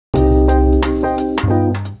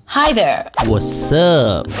Hi there. What's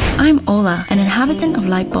up? I'm Ola, an inhabitant of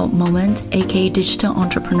Lightbulb Moment, aka digital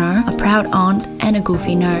entrepreneur, a proud aunt, and a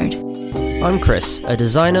goofy nerd. I'm Chris, a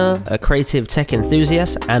designer, a creative tech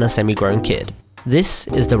enthusiast, and a semi-grown kid. This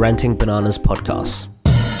is the Ranting Bananas Podcast.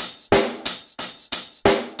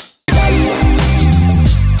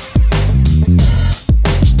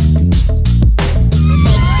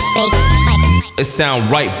 It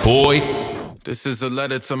sound right, boy. This is a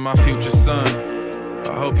letter to my future son.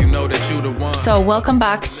 I hope you know that you the one. So welcome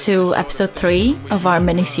back to episode 3 of our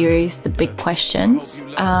mini-series, The Big Questions.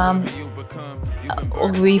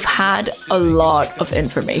 We've had a lot of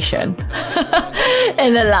information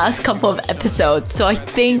in the last couple of episodes. So I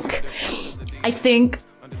think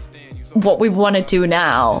what we want to do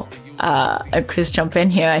now, and Chris jump in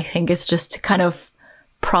here, I think is just to kind of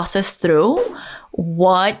process through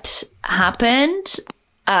what happened,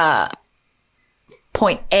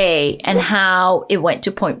 point A, and how it went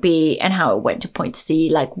to point B and how it went to point C.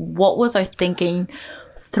 Like, what was our thinking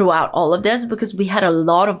throughout all of this? Because we had a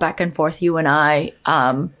lot of back and forth, you and I,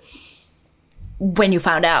 when you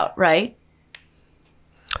found out, right?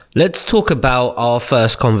 Let's talk about our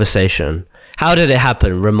first conversation. How did it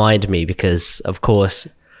happen? Remind me, because of course,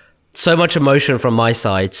 so much emotion from my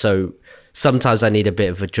side. So sometimes I need a bit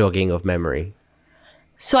of a jogging of memory.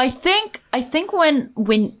 So I think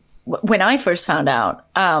when I first found out,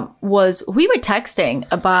 was we were texting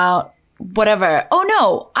about whatever. Oh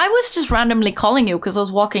no, I was just randomly calling you because I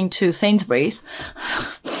was walking to Sainsbury's.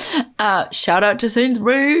 Shout out to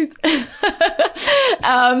Sainsbury's.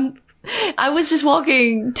 I was just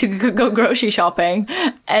walking to go grocery shopping,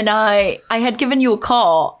 and I had given you a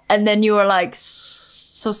call, and then you were like,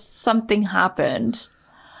 so something happened.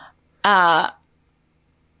 And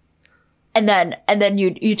then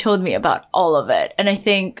you told me about all of it. And I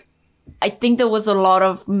think there was a lot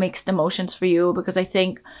of mixed emotions for you, because I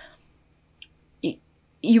think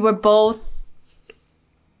you were both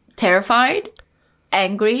terrified,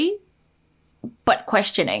 angry, but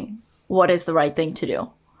questioning what is the right thing to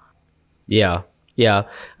do. Yeah.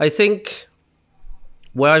 I think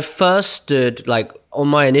where I first stood, like on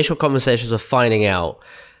my initial conversations of finding out,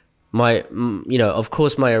 of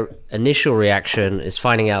course, my initial reaction is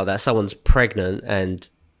finding out that someone's pregnant and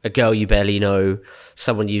a girl you barely know,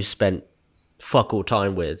 someone you spent fuck all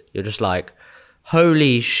time with. You're just like,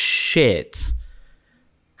 holy shit.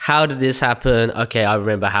 How did this happen? Okay, I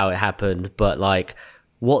remember how it happened, but like,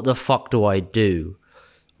 what the fuck do I do?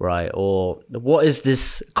 Right? Or what is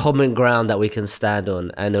this common ground that we can stand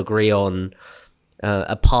on and agree on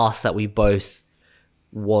a path that we both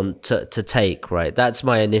want to take, right? That's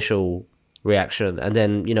my initial reaction. And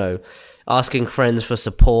then, asking friends for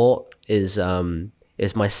support is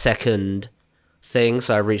my second thing.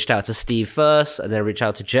 So I reached out to Steve first, and then reached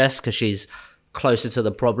out to Jess because she's closer to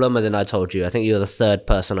the problem, and then I told you. I think you're the third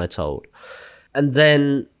person I told. And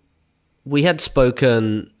then we had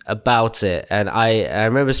spoken about it, and I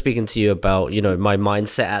remember speaking to you about, my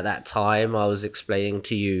mindset at that time. I was explaining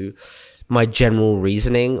to you my general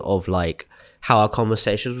reasoning of like how our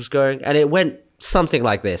conversation was going, and it went something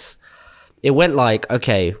like this. It went like,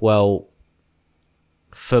 okay, well,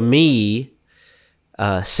 for me,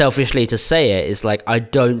 selfishly to say it, is like, I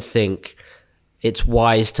don't think it's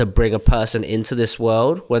wise to bring a person into this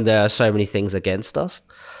world when there are so many things against us.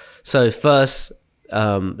 So first,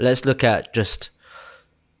 let's look at just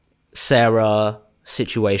Sarah's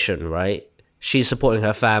situation, right? She's supporting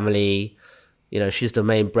her family, she's the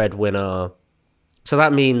main breadwinner. So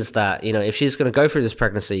that means that, if she's going to go through this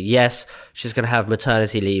pregnancy, yes, she's going to have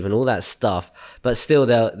maternity leave and all that stuff, but still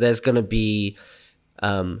there's going to be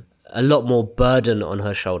a lot more burden on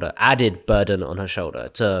her shoulder, added burden on her shoulder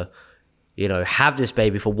to, have this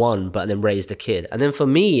baby for one, but then raise the kid. And then for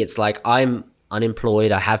me, it's like, I'm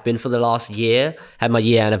unemployed. I have been for the last year, had my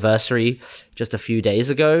year anniversary just a few days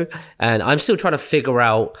ago, and I'm still trying to figure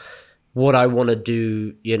out what I want to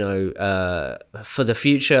do, for the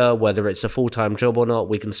future, whether it's a full-time job or not.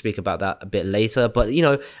 We can speak about that a bit later. But,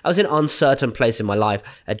 I was in an uncertain place in my life.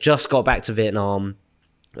 I just got back to Vietnam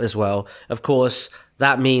as well. Of course,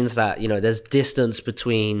 that means that, there's distance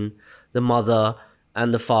between the mother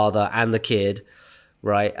and the father and the kid,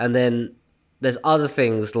 right? And then there's other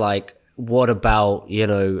things like, what about,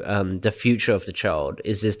 the future of the child?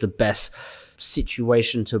 Is this the best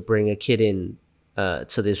situation to bring a kid in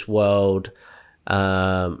to this world?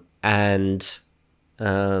 And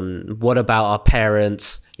what about our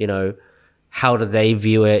parents? How do they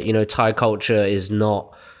view it? Thai culture is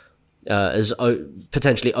not as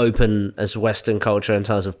potentially open as Western culture in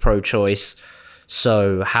terms of pro-choice.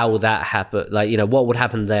 So how would that happen? Like, what would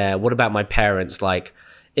happen there? What about my parents? Like,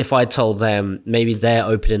 if I told them, maybe they're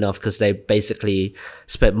open enough because they basically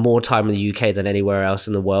spent more time in the UK than anywhere else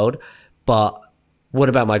in the world. But what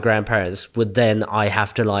about my grandparents? Would then I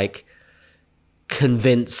have to like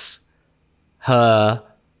convince her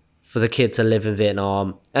for the kid to live in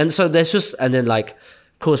Vietnam? And so there's just, and then like,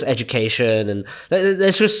 of course, education, and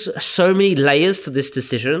there's just so many layers to this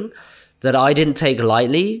decision that I didn't take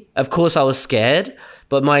lightly. Of course, I was scared,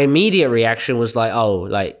 but my immediate reaction was like, oh,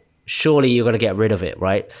 like, surely you're going to get rid of it,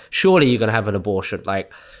 right? Surely you're going to have an abortion.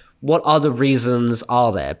 Like, what other reasons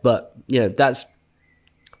are there? But, you know, that's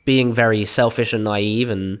being very selfish and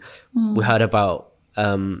naive. And we heard about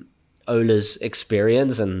Ola's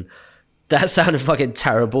experience, and that sounded fucking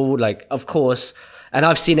terrible. Like, of course, and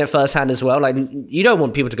I've seen it firsthand as well. Like, you don't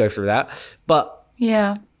want people to go through that. But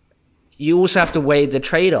yeah, you also have to weigh the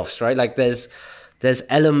trade-offs, right? Like, there's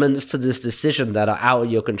elements to this decision that are out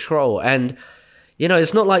of your control. And you know,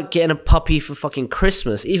 it's not like getting a puppy for fucking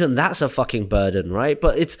Christmas. Even that's a fucking burden, right?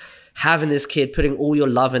 But it's having this kid, putting all your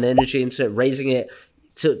love and energy into it, raising it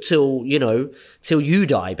till you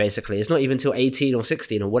die, basically. It's not even till 18 or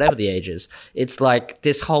 16 or whatever the age is. It's like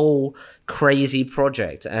this whole crazy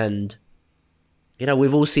project. And, you know,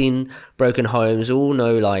 we've all seen broken homes. We all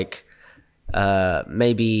know, like,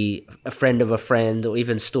 maybe a friend of a friend, or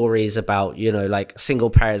even stories about, you know, like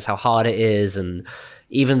single parents, how hard it is. And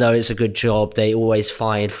even though it's a good job, they always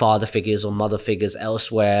find father figures or mother figures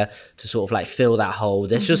elsewhere to sort of like fill that hole.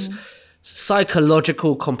 There's just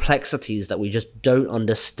psychological complexities that we just don't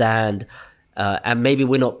understand, and maybe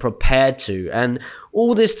we're not prepared to. And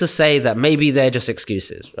all this to say that maybe they're just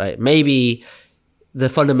excuses, right? Maybe the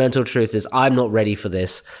fundamental truth is I'm not ready for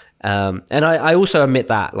this. And I also admit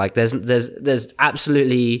that. Like, there's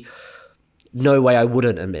absolutely no way I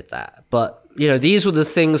wouldn't admit that. But you know, these were the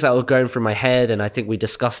things that were going through my head, and I think we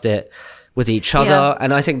discussed it with each other. Yeah.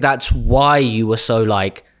 And I think that's why you were so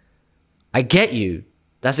like, I get you.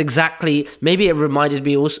 That's exactly, maybe it reminded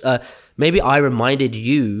me also, maybe I reminded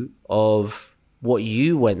you of what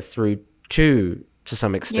you went through too, to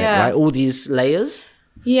some extent, right? All these layers.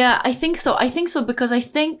 Yeah, I think so. Because I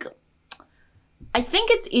think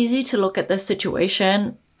it's easy to look at this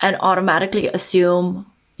situation and automatically assume,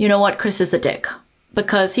 you know what, Chris is a dick.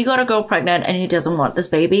 Because he got a girl pregnant and he doesn't want this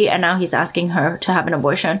baby, and now he's asking her to have an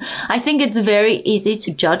abortion. I think it's very easy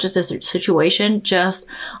to judge a situation just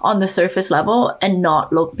on the surface level and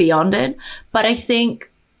not look beyond it. But I think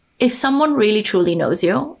if someone really truly knows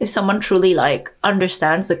you, if someone truly like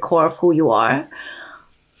understands the core of who you are,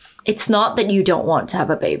 it's not that you don't want to have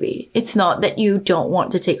a baby. It's not that you don't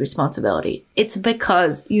want to take responsibility. It's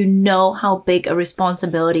because you know how big a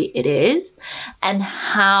responsibility it is and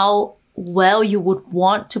how well you would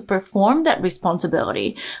want to perform that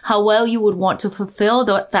responsibility, how well you would want to fulfill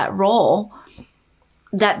that role,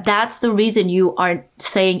 that's the reason you are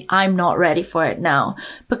saying, I'm not ready for it now.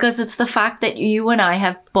 Because it's the fact that you and I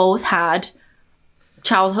have both had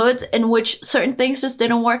childhoods in which certain things just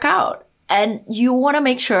didn't work out. And you want to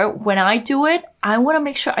make sure when I do it, I want to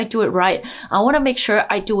make sure I do it right. I want to make sure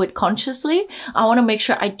I do it consciously. I want to make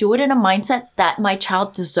sure I do it in a mindset that my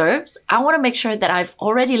child deserves. I want to make sure that I've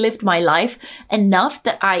already lived my life enough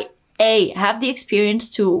that I, A, have the experience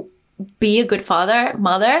to be a good father,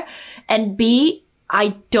 mother, and B,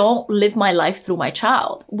 I don't live my life through my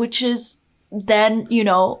child, which is then, you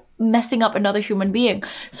know, messing up another human being.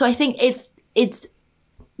 So I think it's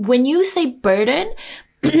when you say burden,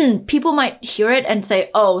 people might hear it and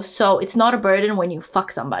say, oh, so it's not a burden when you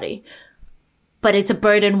fuck somebody, but it's a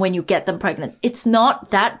burden when you get them pregnant. It's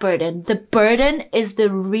not that burden. The burden is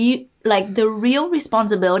the real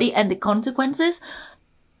responsibility and the consequences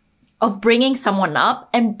of bringing someone up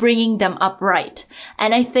and bringing them up right.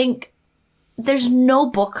 And I think there's no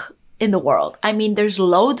book in the world. I mean, there's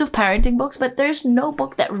loads of parenting books, but there's no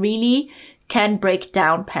book that really can break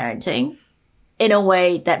down parenting in a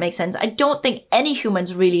way that makes sense. I don't think any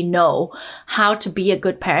humans really know how to be a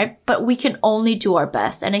good parent, but we can only do our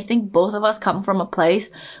best. And I think both of us come from a place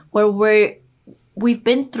where we've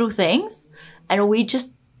been through things and we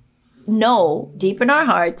just know deep in our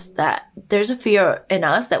hearts that there's a fear in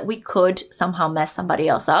us that we could somehow mess somebody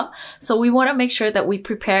else up. So we want to make sure that we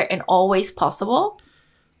prepare in all ways possible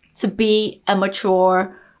to be a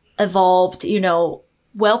mature, evolved, you know,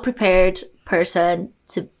 well-prepared person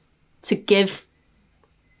to give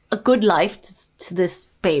a good life to this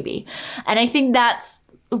baby. And I think that's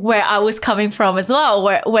where I was coming from as well,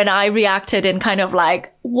 when I reacted in kind of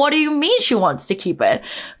like, what do you mean she wants to keep it?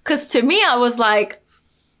 Because to me, I was like,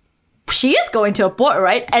 she is going to abort,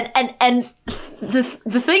 right? And the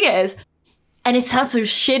thing is, and it sounds so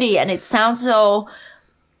shitty and it sounds so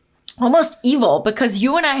almost evil, because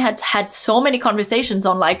you and I had so many conversations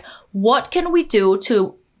on like, what can we do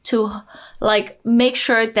to like make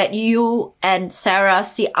sure that you and Sarah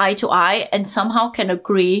see eye to eye and somehow can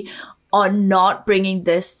agree on not bringing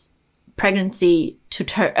this pregnancy to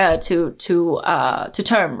term,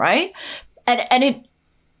 right? And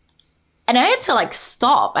I had to like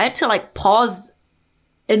stop. I had to like pause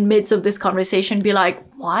in midst of this conversation, be like,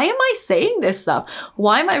 why am I saying this stuff?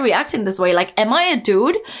 Why am I reacting this way? Like, am I a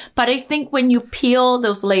dude? But I think when you peel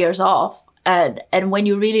those layers off and when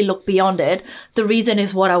you really look beyond it, the reason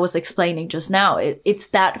is what I was explaining just now. It's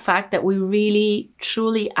that fact that we really,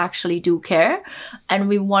 truly, actually do care. And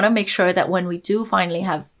we want to make sure that when we do finally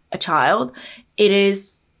have a child, it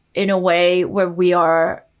is in a way where we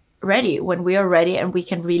are ready, when we are ready and we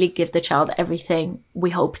can really give the child everything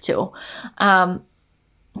we hope to.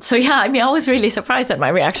 So yeah, I mean, I was really surprised at my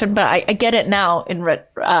reaction, but I get it now in,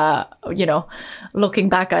 looking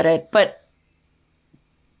back at it. But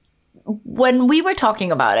when we were talking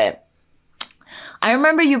about it, I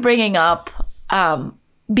remember you bringing up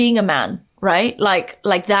being a man, right?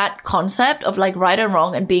 Like that concept of like right and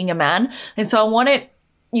wrong and being a man. And so I wanted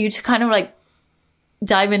you to kind of like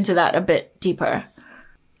dive into that a bit deeper.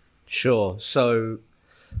 Sure. So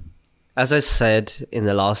as I said in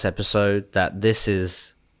the last episode, that this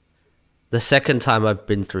is the second time I've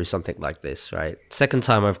been through something like this, right? Second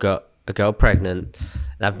time I've got a girl pregnant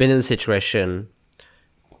and I've been in a situation.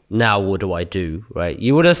 Now what do I do, right?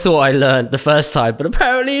 You would have thought I learned the first time, but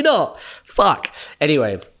apparently not. Fuck.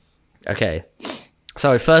 Anyway, okay.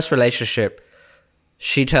 So first relationship,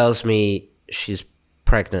 she tells me she's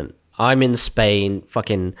pregnant. I'm in Spain,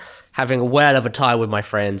 fucking having a whale of a time with my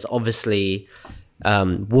friends. Obviously,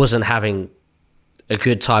 wasn't having a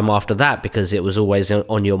good time after that because it was always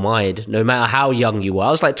on your mind, no matter how young you were. I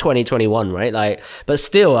was like 20, 21, right? Like, but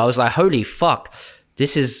still, I was like, holy fuck,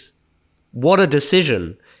 this is, what a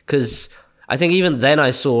decision. Because I think even then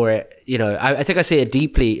I saw it, I think I see it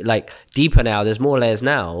deeper now. There's more layers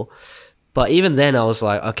now. But even then I was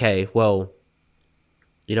like, okay, well,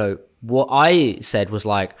 what I said was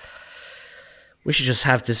like, we should just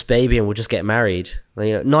have this baby and we'll just get married.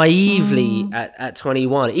 Naively at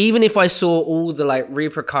 21, even if I saw all the like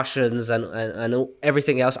repercussions and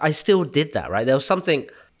everything else, I still did that, right? There was something,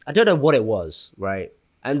 I don't know what it was, right?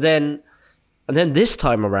 And then this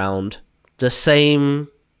time around, the same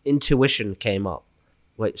intuition came up.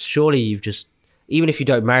 Wait, surely you've just, even if you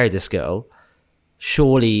don't marry this girl,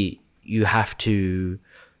 surely you have to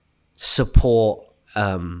support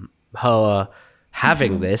her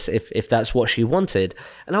having this if that's what she wanted.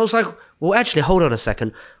 And I was like, well, actually, hold on a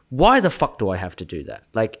second. Why the fuck do I have to do that?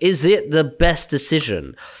 Like, is it the best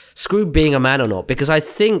decision? Screw being a man or not. Because I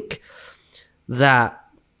think that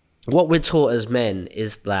what we're taught as men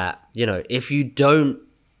is that, if you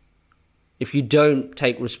don't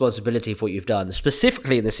take responsibility for what you've done,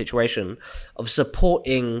 specifically in the situation of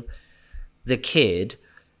supporting the kid,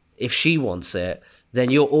 if she wants it, then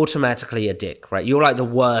you're automatically a dick, right? You're like the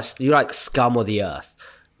worst, you're like scum of the earth,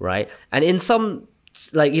 right? And in some,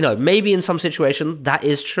 maybe in some situation that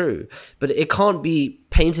is true, but it can't be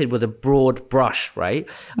painted with a broad brush, right?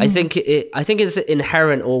 I think it's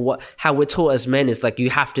inherent, or how we're taught as men is like, you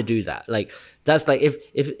have to do that. Like, that's like,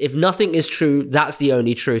 if nothing is true, that's the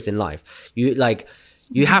only truth in life. You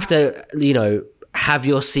have to, have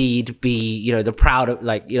your seed be, the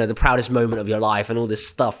proudest moment of your life and all this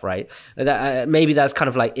stuff, right? That, maybe that's kind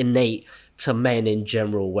of like innate to men in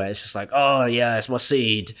general, where it's just like, oh yeah, it's my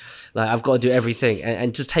seed. Like, I've got to do everything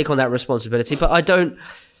and to take on that responsibility. But I don't,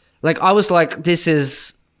 I was like, this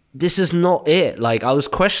is not it. Like, I was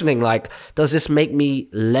questioning, like, does this make me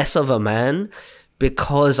less of a man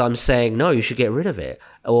because I'm saying, no, you should get rid of it?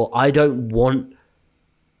 Or I don't want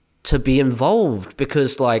to be involved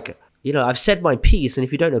because, like, I've said my piece, and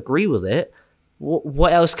if you don't agree with it,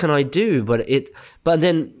 what else can I do? But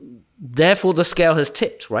then, therefore, the scale has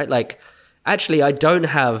tipped, right? Like, actually, I don't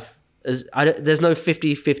have, there's no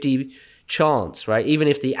 50-50 chance, right? Even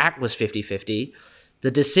if the act was 50-50, the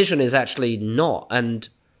decision is actually not. And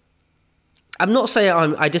I'm not saying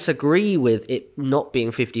I disagree with it not being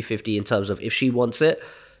 50-50 in terms of if she wants it,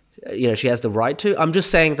 she has the right to. I'm just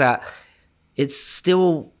saying that it's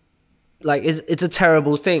still, like, it's a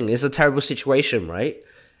terrible thing. It's a terrible situation, right?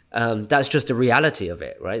 That's just the reality of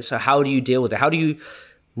it, right? So how do you deal with it? How do you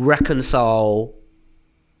reconcile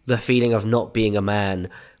the feeling of not being a man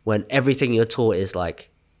when everything you're taught is like,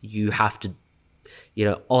 you have to,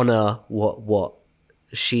 honor what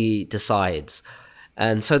she decides?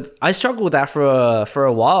 And so I struggled with that for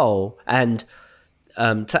a while. And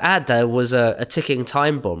to add, there was a ticking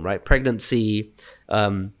time bomb, right? Pregnancy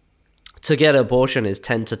to get an abortion is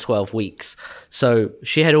 10 to 12 weeks. So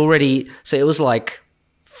she had already, so it was like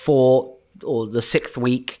 4 or the 6th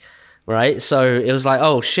week, right? So it was like,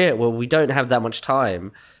 oh shit, well, we don't have that much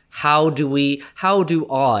time. How do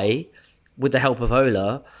I, with the help of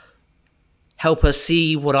Ola, help her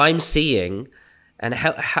see what I'm seeing and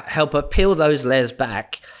help her peel those layers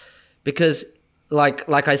back? Because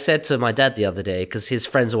like I said to my dad the other day, because his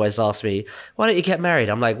friends always ask me, why don't you get married?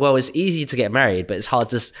 I'm like, well, it's easy to get married, but it's hard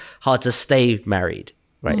to stay married,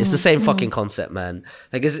 right? It's the same fucking concept, man.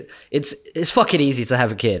 Like it's fucking easy to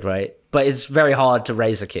have a kid, right? But it's very hard to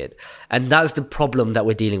raise a kid. And that's the problem that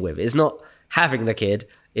we're dealing with. It's not having the kid,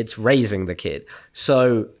 it's raising the kid.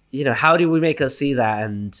 So, you know, how do we make her see that?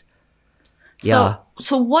 And yeah.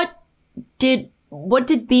 So what did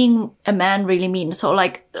being a man really mean? So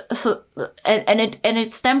like, and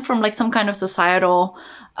it stemmed from like some kind of societal,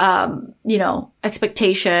 you know,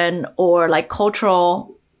 expectation or like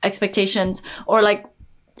cultural expectations, or like,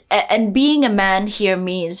 and being a man here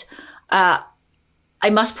means, I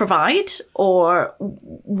must provide, or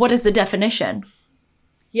what is the definition?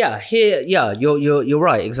 Yeah, you're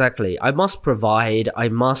right, exactly. I must provide, I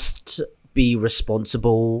must be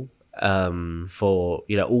responsible for,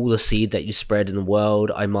 you know, all the seed that you spread in the world.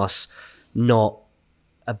 I must not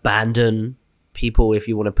abandon people, if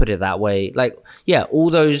you want to put it that way. Like, yeah, all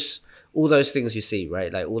those things you see,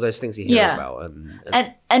 right? Like all those things you hear about,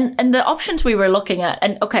 and the options we were looking at.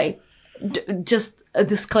 And okay, just a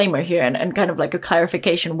disclaimer here, and kind of like a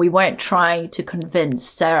clarification. We weren't trying to convince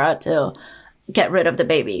Sarah to get rid of the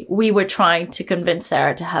baby. We were trying to convince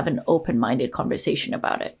Sarah to have an open-minded conversation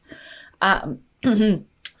about it.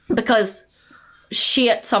 Because she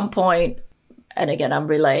at some point, and again, I'm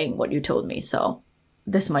relaying what you told me, so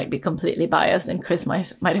this might be completely biased, and Chris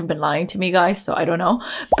might have been lying to me, guys, so I don't know.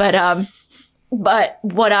 But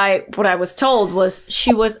what I was told was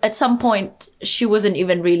she was, at some point, she wasn't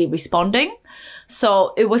even really responding.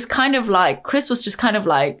 So it was kind of like, Chris was just kind of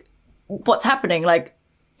like, what's happening? Like,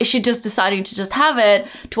 is she just deciding to just have it?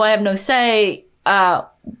 Do I have no say?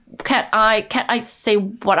 Can't I say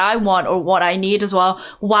what I want or what I need as well,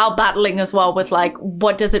 while battling as well with like,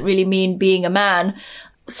 what does it really mean being a man?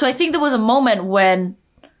 So I think there was a moment when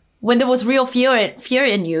there was real fear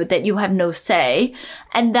in you that you have no say.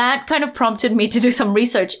 And that kind of prompted me to do some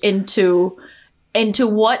research into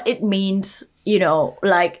what it means, you know,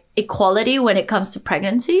 like equality when it comes to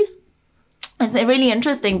pregnancies. It's really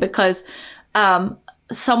interesting because,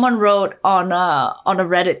 someone wrote on a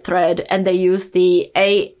Reddit thread, and they used the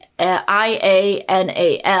IANAL,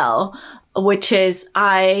 which is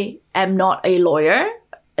I am not a lawyer.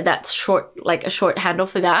 That's short, like a short handle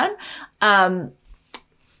for that. And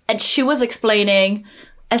she was explaining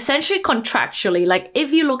essentially contractually, like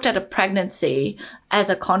if you looked at a pregnancy as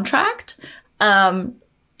a contract, there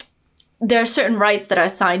are certain rights that are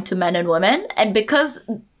assigned to men and women. And because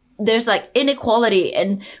there's like inequality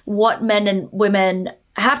in what men and women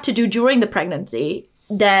have to do during the pregnancy,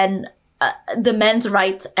 then the men's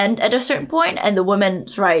rights end at a certain point and the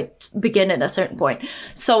women's rights begin at a certain point.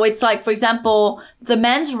 So it's like, for example, the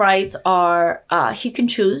men's rights are, he can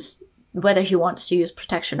choose whether he wants to use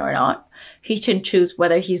protection or not. He can choose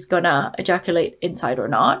whether he's gonna ejaculate inside or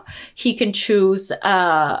not. He can choose,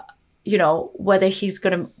 you know, whether he's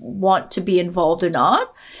gonna want to be involved or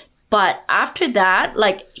not. But after that,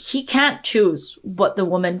 like, he can't choose what the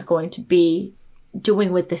woman's going to be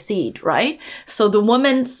doing with the seed, right? So the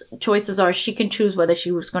woman's choices are, she can choose whether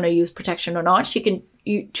she was going to use protection or not. She can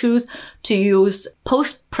choose to use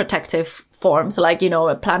post-protective forms, like, you know,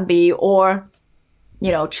 a plan B, or,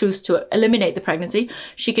 you know, choose to eliminate the pregnancy.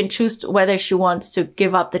 She can choose whether she wants to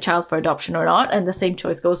give up the child for adoption or not. And the same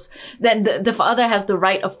choice goes, then the father has the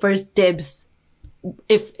right of first dibs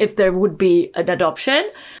if there would be an adoption.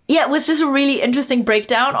 Yeah, it was just a really interesting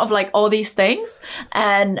breakdown of like all these things.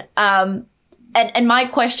 And my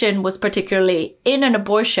question was particularly, in an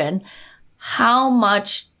abortion, how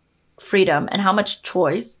much freedom and how much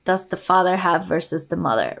choice does the father have versus the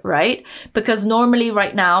mother, right? Because normally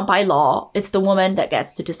right now, by law, it's the woman that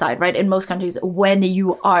gets to decide, right? In most countries, when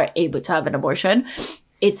you are able to have an abortion,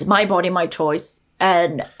 it's my body, my choice.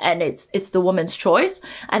 And it's the woman's choice,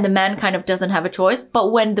 and the man kind of doesn't have a choice.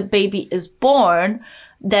 But when the baby is born,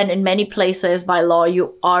 then in many places by law,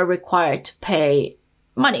 you are required to pay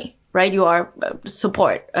money, right? You are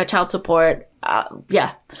child support.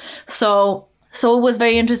 Yeah. So it was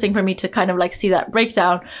very interesting for me to kind of like see that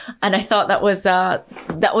breakdown. And I thought that was a,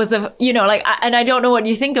 you know, like, and I don't know what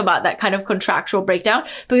you think about that kind of contractual breakdown,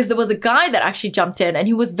 because there was a guy that actually jumped in and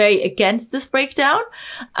he was very against this breakdown.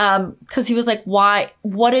 Cause he was like,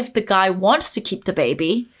 what if the guy wants to keep the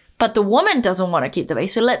baby, but the woman doesn't want to keep the baby.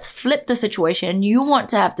 So let's flip the situation. You want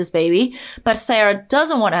to have this baby, but Sarah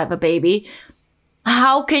doesn't want to have a baby.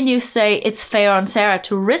 How can you say it's fair on Sarah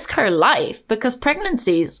to risk her life? Because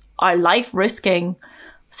pregnancies are life-risking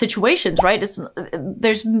situations, right?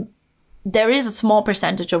 There is a small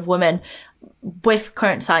percentage of women with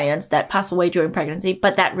current science that pass away during pregnancy,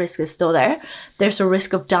 but that risk is still there. There's a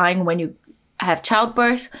risk of dying when you have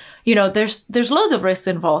childbirth. You know, there's loads of risks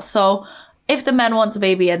involved. So if the man wants a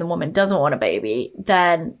baby and the woman doesn't want a baby,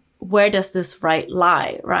 then where does this right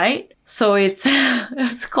lie, right? So it's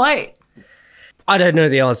quite... I don't know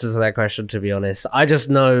the answers to that question, to be honest. I just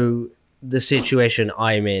know the situation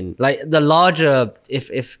I'm in. Like, the larger,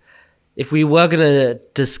 if we were going to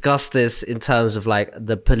discuss this in terms of like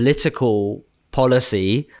the political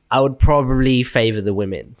policy, I would probably favor the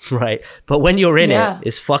women, right? But when you're in it,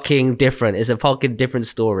 it's fucking different. It's a fucking different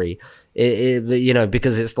story, you know,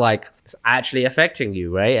 because it's like, it's actually affecting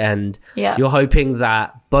you, right? And you're hoping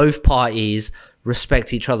that both parties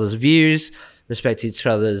respect each other's views, respect each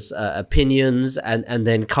other's opinions, and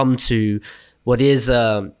then come to what is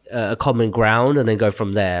a common ground and then go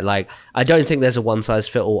from there. Like, I don't think there's a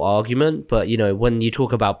one-size-fits-all argument, but, you know, when you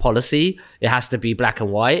talk about policy, it has to be black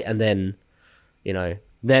and white, and then, you know,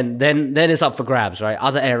 then it's up for grabs, right?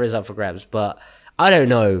 Other areas up for grabs, but I don't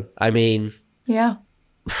know. I mean...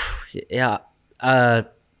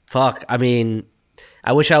 fuck. I mean,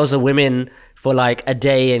 I wish I was a woman for like a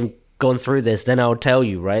day and gone through this, then I would tell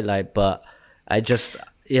you, right? Like, but I just,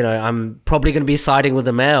 you know, I'm probably going to be siding with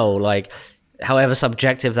the male, like, however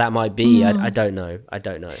subjective that might be. I don't know.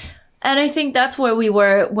 And I think that's where we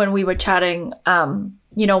were when we were chatting,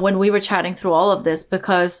 you know, when we were chatting through all of this,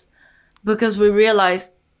 because we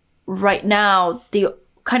realized right now, the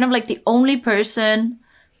kind of like the only person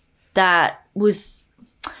that was,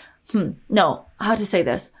 how to say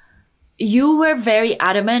this? You were very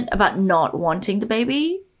adamant about not wanting the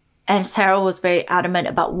baby, and Sarah was very adamant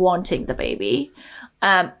about wanting the baby.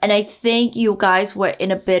 And I think you guys were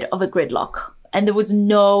in a bit of a gridlock, and there was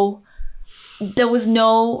no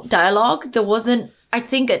dialogue. There wasn't, I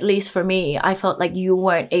think, at least for me, I felt like you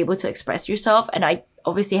weren't able to express yourself, and I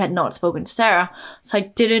obviously had not spoken to Sarah, so I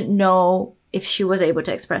didn't know if she was able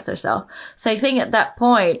to express herself. So I think at that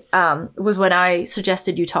point was when I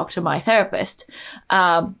suggested you talk to my therapist.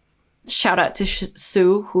 Shout out to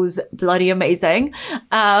Sue, who's bloody amazing.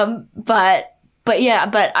 But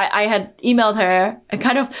I had emailed her, and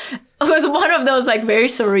kind of, it was one of those like very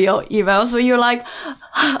surreal emails where you're like,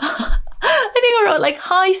 I think I wrote like,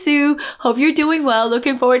 "Hi Sue, hope you're doing well.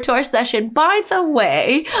 Looking forward to our session. By the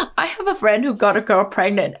way, I have a friend who got a girl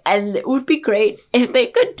pregnant, and it would be great if they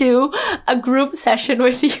could do a group session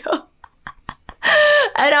with you."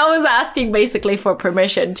 And I was asking basically for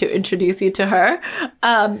permission to introduce you to her,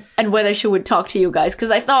 and whether she would talk to you guys.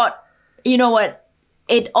 Because I thought, you know what?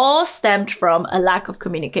 It all stemmed from a lack of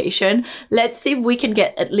communication. Let's see if we can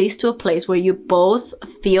get at least to a place where you both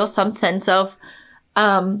feel some sense of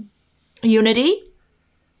unity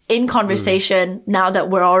in conversation now that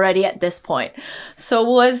we're already at this point.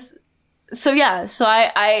 So I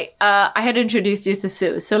had introduced you to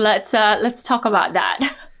Sue. So let's talk about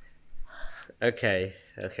that. Okay.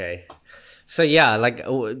 So yeah, like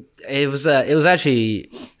it was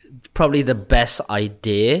actually probably the best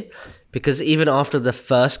idea, because even after the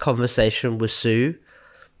first conversation with Sue,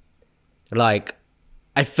 like,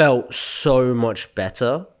 I felt so much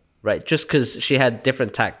better, right? Just because she had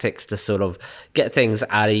different tactics to sort of get things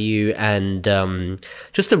out of you, and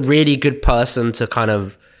just a really good person to kind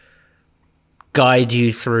of guide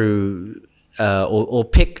you through or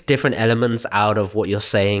pick different elements out of what you're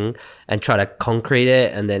saying and try to concrete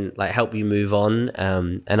it, and then like help you move on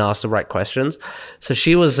and ask the right questions. So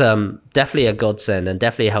she was definitely a godsend, and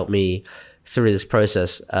definitely helped me through this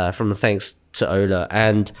process, from thanks to Ola.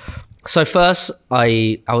 And so first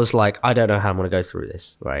I was like, I don't know how I'm going to go through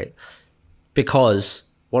this, right? Because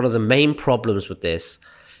one of the main problems with this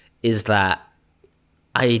is that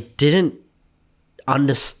I didn't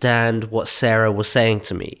understand what Sarah was saying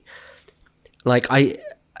to me. Like,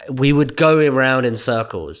 we would go around in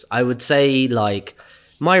circles. I would say, like,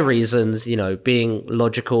 my reasons, you know, being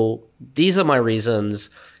logical, these are my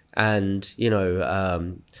reasons, and, you know,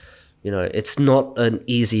 it's not an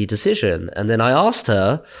easy decision. And then I asked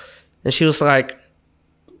her, and she was like,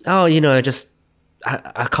 oh, you know,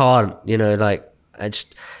 I can't, you know, like,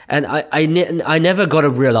 I never got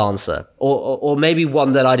a real answer, or maybe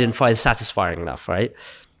one that I didn't find satisfying enough, right?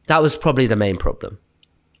 That was probably the main problem.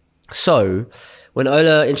 So when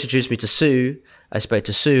Ola introduced me to Sue, I spoke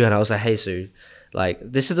to Sue, and I was like, hey Sue, like,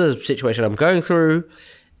 this is the situation I'm going through.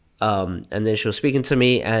 And then she was speaking to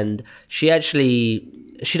me, and she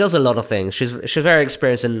does a lot of things. She's very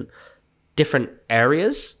experienced in different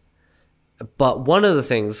areas. But one of the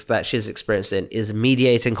things that she's experienced in is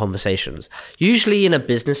mediating conversations, usually in a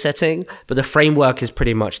business setting, but the framework is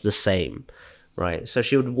pretty much the same, right? So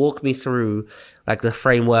she would walk me through like the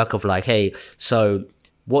framework of like, hey, so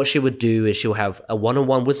what she would do is she'll have a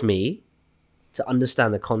one-on-one with me to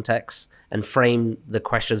understand the context and frame the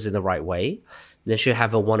questions in the right way. Then she'll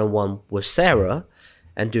have a one-on-one with Sarah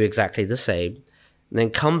and do exactly the same. And then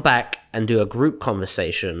come back and do a group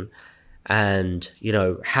conversation and, you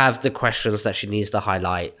know, have the questions that she needs to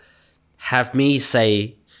highlight, have me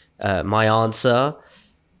say my answer,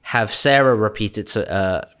 have Sarah repeat it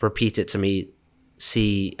to me,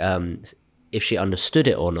 see if she understood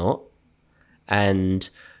it or not. And,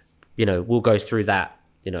 you know, we'll go through that,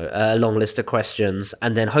 you know, a long list of questions,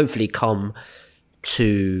 and then hopefully come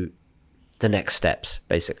to the next steps,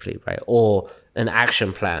 basically, right? Or an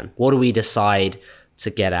action plan. What do we decide to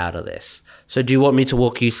get out of this? So do you want me to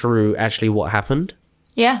walk you through actually what happened?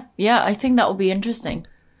 Yeah, I think that would be interesting.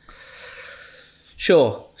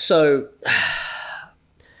 Sure. So,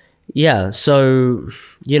 yeah, so,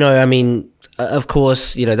 you know, I mean, of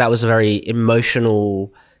course, you know, that was a very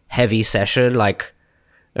emotional, heavy session. Like,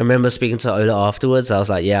 I remember speaking to Ola afterwards. I was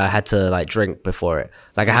like, yeah, I had to like drink before it.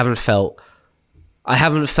 Like, I haven't felt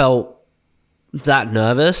that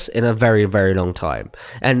nervous in a very, very long time.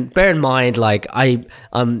 And bear in mind, like, I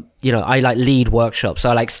like lead workshops. So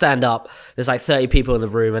I like stand up, there's like 30 people in the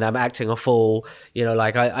room and I'm acting a fool, you know,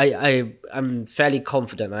 like I'm fairly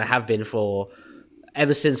confident. I have been for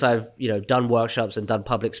ever since I've, you know, done workshops and done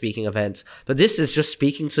public speaking events. But this is just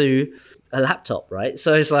speaking to a laptop, right?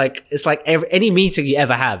 So it's like any meeting you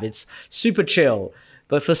ever have, it's super chill.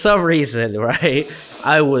 But for some reason, right,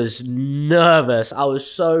 I was nervous. I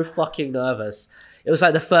was so fucking nervous. It was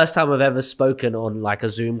like the first time I've ever spoken on like a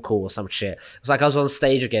Zoom call or some shit. It was like I was on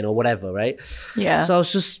stage again or whatever, right? Yeah. So I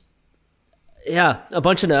was just, a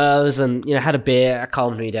bunch of nerves, and, you know, had a beer, it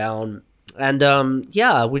calmed me down. And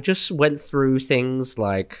we just went through things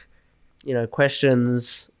like, you know,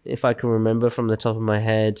 questions, if I can remember from the top of my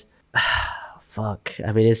head. Fuck.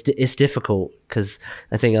 I mean, it's difficult because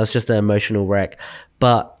I think I was just an emotional wreck.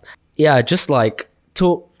 But yeah, just like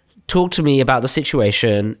talk to me about the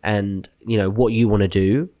situation and, you know, what you want to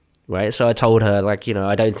do, right? So I told her, like, you know,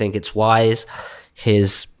 I don't think it's wise.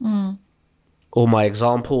 Here's all my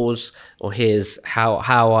examples, or here's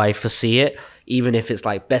how I foresee it. Even if it's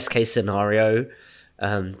like best case scenario,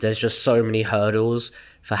 there's just so many hurdles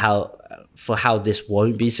for how this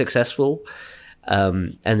won't be successful.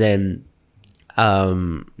 And then,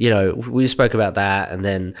 you know, we spoke about that, and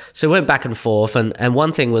then so we went back and forth, and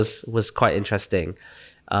one thing was quite interesting.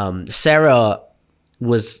 Sarah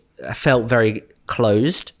felt very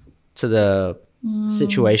closed to the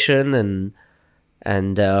situation,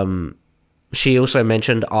 and she also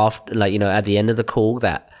mentioned after, like, you know, at the end of the call,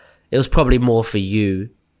 that it was probably more for you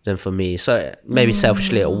than for me. So maybe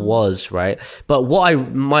selfishly it was, right? But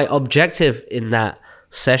my objective in that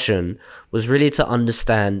session was really to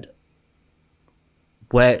understand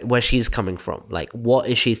where she's coming from. Like, what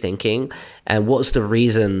is she thinking, and what's the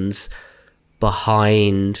reasons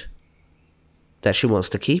behind that she wants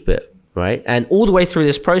to keep it, right? And all the way through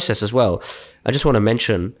this process as well, I just want to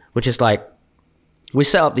mention, which is like, we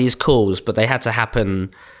set up these calls, but they had to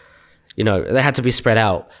happen, you know, they had to be spread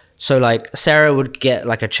out. So like Sarah would get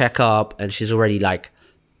like a checkup, and she's already like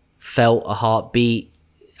felt a heartbeat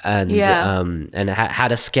and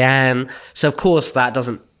had a scan. So of course that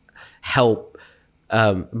doesn't help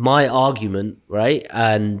my argument, right?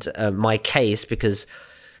 And my case, because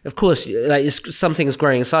of course, like, something is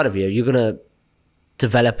growing inside of you. You're gonna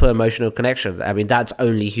develop emotional connections. I mean, that's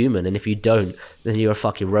only human, and if you don't, then you're a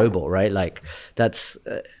fucking robot, right? Like, that's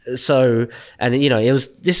so. And you know,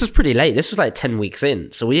 this was pretty late. This was like 10 weeks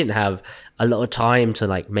in, so we didn't have a lot of time to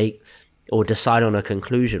like make or decide on a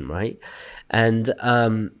conclusion, right? And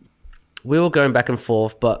we were going back and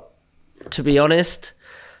forth, but to be honest,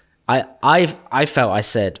 I felt I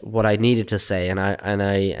said what I needed to say, and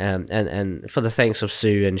for the thanks of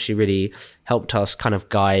Sue, and she really helped us kind of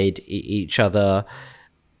guide each other.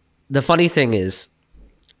 The funny thing is,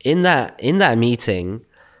 in that meeting,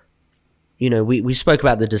 you know, we spoke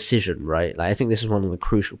about the decision, right? Like, I think this is one of the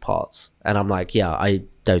crucial parts, and I'm like, yeah, I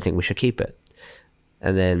don't think we should keep it.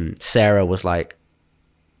 And then Sarah was like,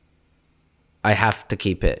 I have to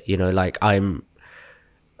keep it, you know, like, I'm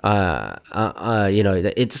you know,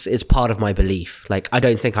 it's part of my belief. Like, I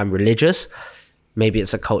don't think I'm religious. Maybe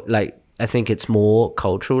it's like, I think it's more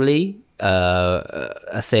culturally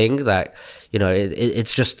a thing that, you know,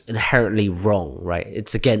 it's just inherently wrong, right?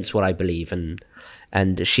 It's against what I believe,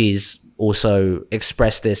 and she's also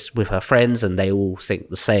expressed this with her friends, and they all think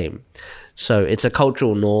the same. So it's a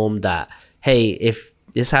cultural norm that, hey, if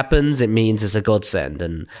this happens, it means it's a godsend,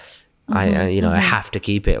 and I have to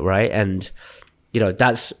keep it, right? And you know,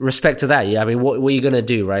 that's respect to that. Yeah, I mean, what are you gonna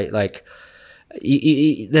do, right? Like,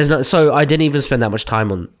 there's not. So I didn't even spend that much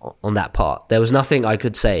time on that part. There was nothing I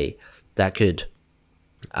could say that could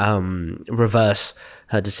reverse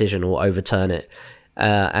her decision or overturn it.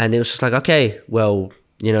 And it was just like, okay, well,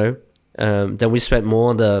 you know. Then we spent more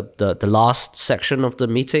on the last section of the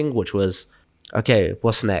meeting, which was, okay,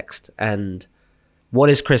 what's next? And what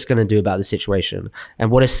is Chris going to do about the situation?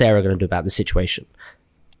 And what is Sarah going to do about the situation?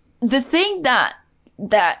 The thing that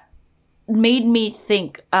made me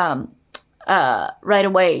think right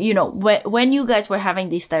away, you know, when you guys were having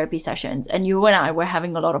these therapy sessions and you and I were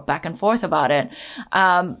having a lot of back and forth about it,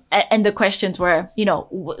 and the questions were, you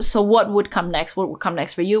know, so what would come next? What would come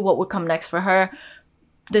next for you? What would come next for her?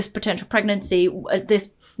 This potential pregnancy,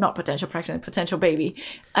 potential baby,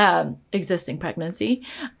 existing pregnancy.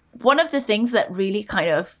 One of the things that really kind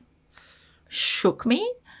of shook me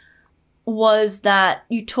was that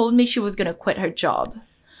you told me she was going to quit her job.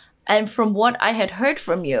 And from what I had heard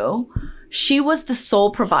from you, she was the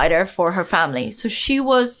sole provider for her family. So she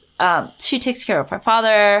takes care of her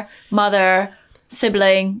father, mother,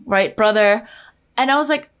 sibling, right, brother. And I was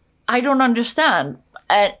like, I don't understand.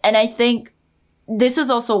 And I think this is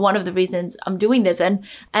also one of the reasons I'm doing this. And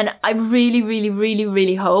I really, really, really,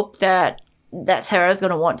 really hope that Sarah's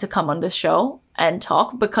going to want to come on this show and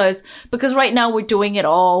talk because right now we're doing it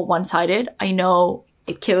all one-sided. I know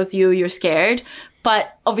it kills you. You're scared.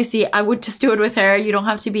 But obviously I would just do it with her. You don't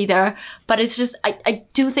have to be there. But it's just, I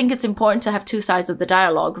do think it's important to have two sides of the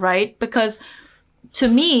dialogue, right? Because to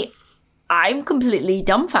me, I'm completely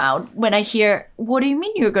dumbfounded when I hear, what do you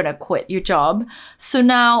mean you're going to quit your job? So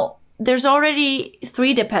now there's already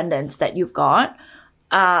 3 dependents that you've got.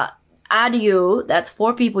 Add you, that's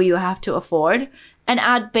 4 people you have to afford. And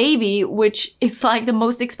add baby, which is like the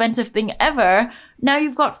most expensive thing ever. Now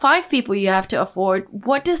you've got 5 people you have to afford.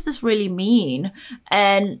 What does this really mean?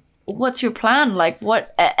 And what's your plan? Like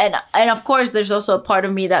what? And of course, there's also a part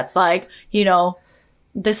of me that's like, you know,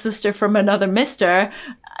 the sister from another mister,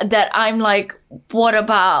 that I'm like, what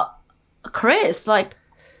about Chris? Like,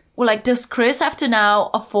 well, like, does Chris have to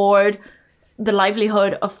now afford the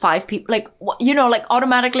livelihood of 5 people? Like, you know, like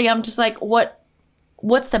automatically I'm just like,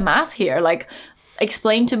 what's the math here? Like,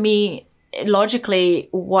 explain to me logically,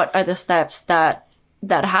 what are the steps that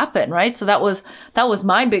happen, right? So that was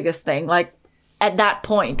my biggest thing. Like at that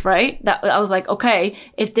point, right? That I was like, okay,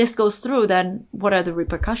 if this goes through, then what are the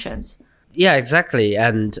repercussions? Yeah, exactly.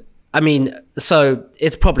 And I mean, so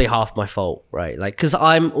it's probably half my fault, right? Like, because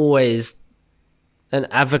I'm always an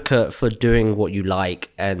advocate for doing what you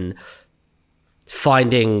like and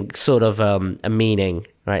finding sort of a meaning,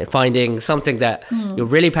 right? Finding something that you're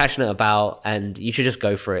really passionate about, and you should just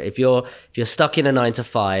go for it. If you're stuck in a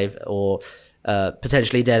 9-to-5 or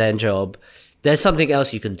potentially dead end job, there's something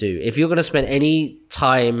else you can do. If you're going to spend any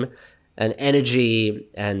time and energy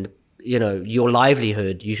and, you know, your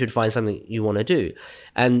livelihood, you should find something you want to do.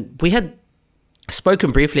 And we had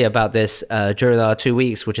spoken briefly about this during our 2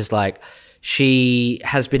 weeks, which is like, she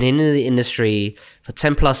has been in the industry for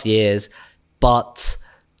 10 plus years, but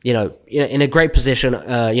you know, in a great position,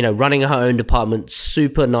 you know, running her own department,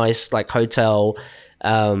 super nice, like hotel.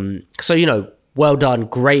 So, you know, well done,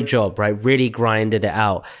 great job, right? Really grinded it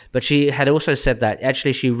out. But she had also said that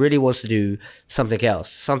actually she really wants to do something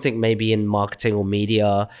else, something maybe in marketing or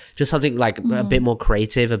media, just something like a bit more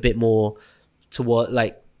creative, a bit more toward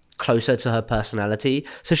like closer to her personality.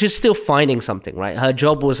 So she's still finding something, right? Her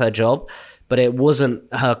job was her job, but it wasn't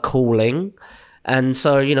her calling. And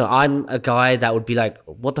so, you know, I'm a guy that would be like,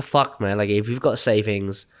 what the fuck, man? Like, if you've got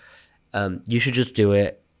savings, you should just do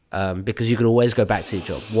it, because you can always go back to your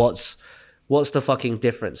job. What's the fucking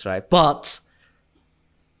difference, right? But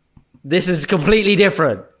this is completely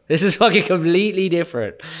different. This is fucking completely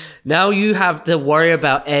different. Now you have to worry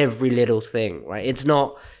about every little thing, right? It's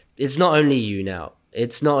not only you now.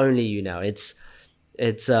 It's not only you now. It's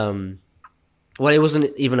well, it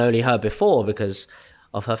wasn't even only her before because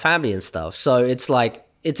of her family and stuff. So it's like,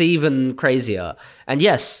 it's even crazier. And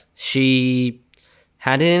yes, she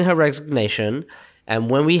handed in her resignation. And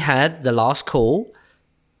when we had the last call,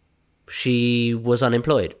 she was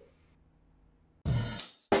unemployed.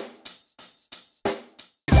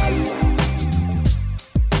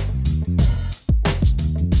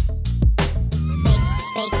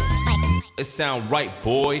 It sound right,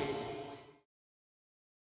 boy.